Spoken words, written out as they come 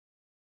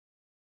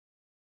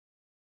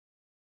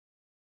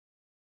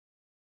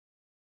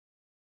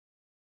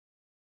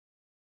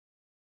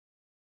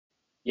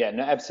Yeah,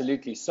 no,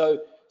 absolutely.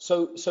 So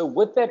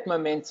with that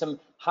momentum,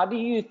 how do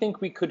you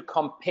think we could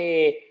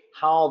compare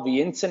how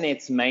the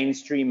internet's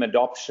mainstream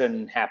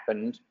adoption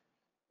happened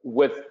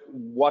with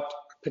what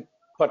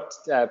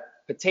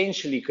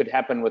potentially could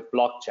happen with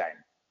blockchain?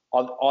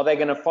 Are they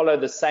going to follow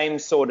the same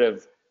sort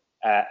of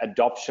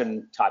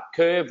adoption type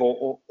curve,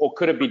 or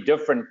could it be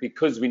different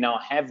because we now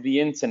have the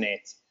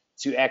internet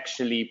to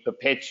actually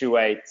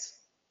perpetuate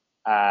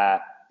the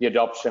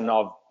adoption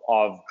of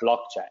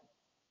blockchain?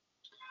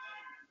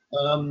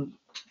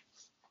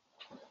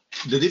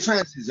 The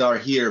differences are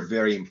here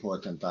very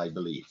important, I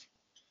believe.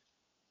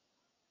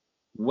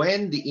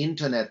 When the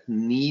internet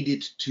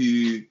needed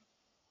to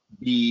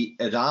be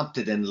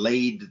adopted and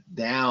laid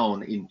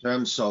down in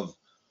terms of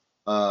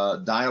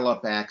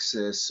dial-up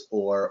access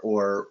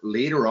or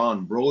later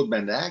on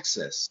broadband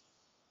access,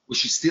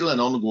 which is still an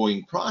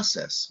ongoing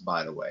process,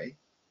 by the way,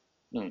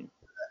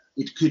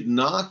 it could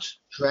not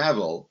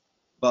travel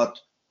but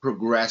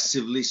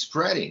progressively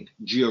spreading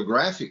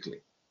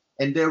geographically.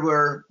 And there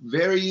were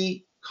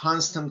very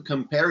constant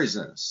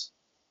comparisons.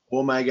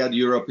 Oh my God,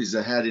 Europe is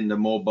ahead in the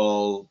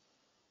mobile.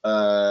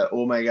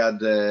 Oh my God,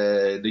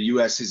 the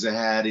US is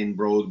ahead in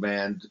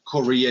broadband.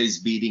 Korea is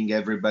beating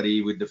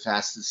everybody with the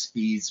fastest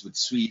speeds, with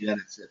Sweden,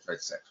 etc.,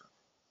 etc.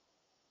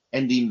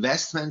 And the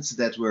investments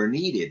that were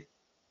needed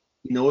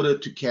in order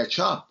to catch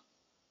up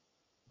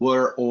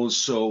were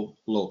also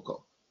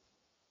local.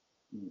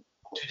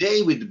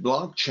 Today with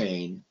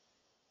blockchain,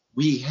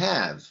 we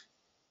have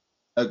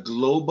a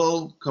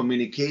global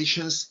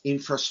communications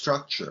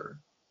infrastructure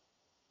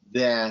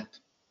that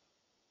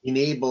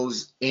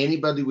enables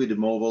anybody with a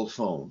mobile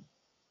phone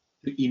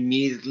to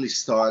immediately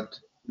start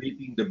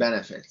reaping the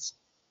benefits.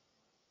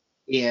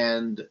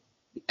 And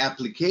the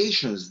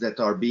applications that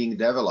are being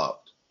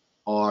developed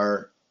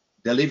are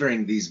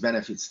delivering these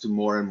benefits to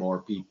more and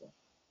more people.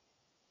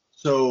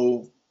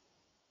 So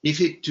if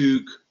it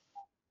took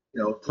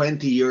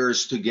 20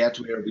 years to get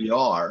where we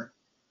are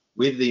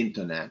with the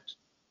internet,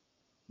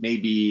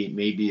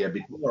 maybe a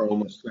bit more,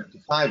 almost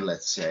 25,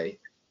 let's say,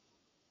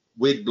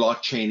 with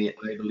blockchain,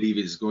 I believe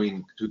is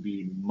going to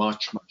be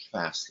much, much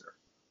faster.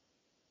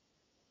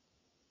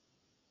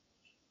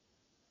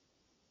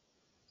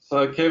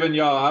 So Kevin,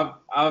 yeah,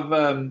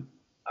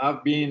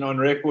 I've been on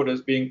record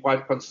as being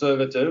quite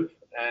conservative,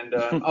 and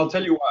I'll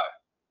tell you why.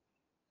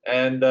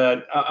 And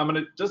I'm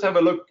going to just have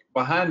a look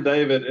behind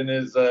David in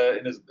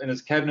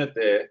his cabinet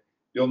there.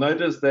 You'll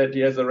notice that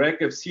he has a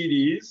rack of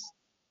CDs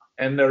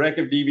and a rack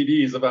of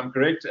DVDs, if I'm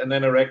correct, and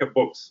then a rack of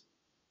books,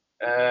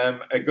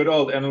 a good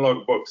old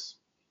analog books.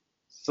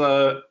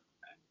 So,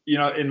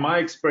 in my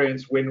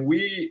experience, when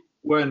we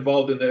were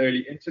involved in the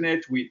early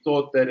internet, we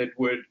thought that it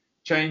would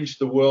change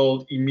the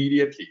world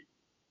immediately.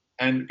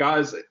 And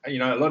guys, a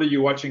lot of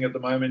you watching at the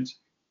moment,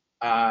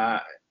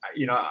 I'm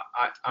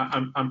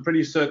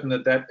pretty certain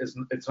that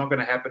it's not going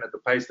to happen at the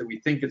pace that we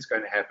think it's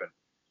going to happen.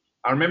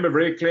 I remember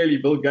very clearly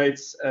Bill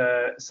Gates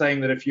saying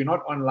that if you're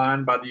not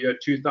online by the year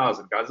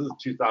 2000, guys, this is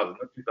 2000,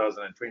 not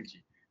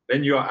 2020,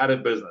 then you are out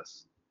of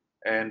business.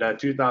 And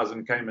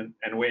 2000 came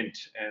and went,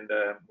 and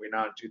we're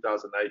now in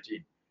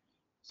 2018.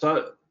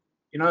 So,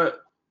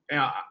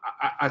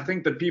 I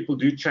think that people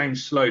do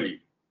change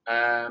slowly,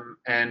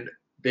 and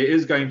there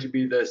is going to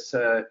be this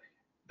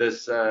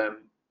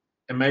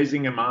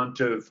amazing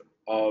amount of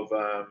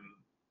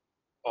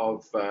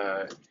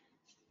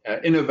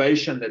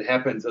innovation that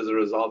happens as a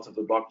result of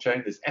the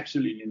blockchain. There's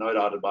absolutely no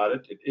doubt about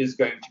it. It is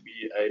going to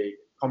be a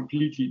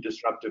completely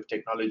disruptive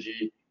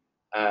technology,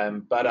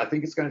 but I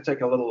think it's going to take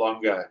a little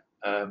longer.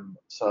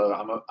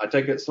 So I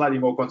take a slightly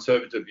more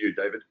conservative view,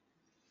 David.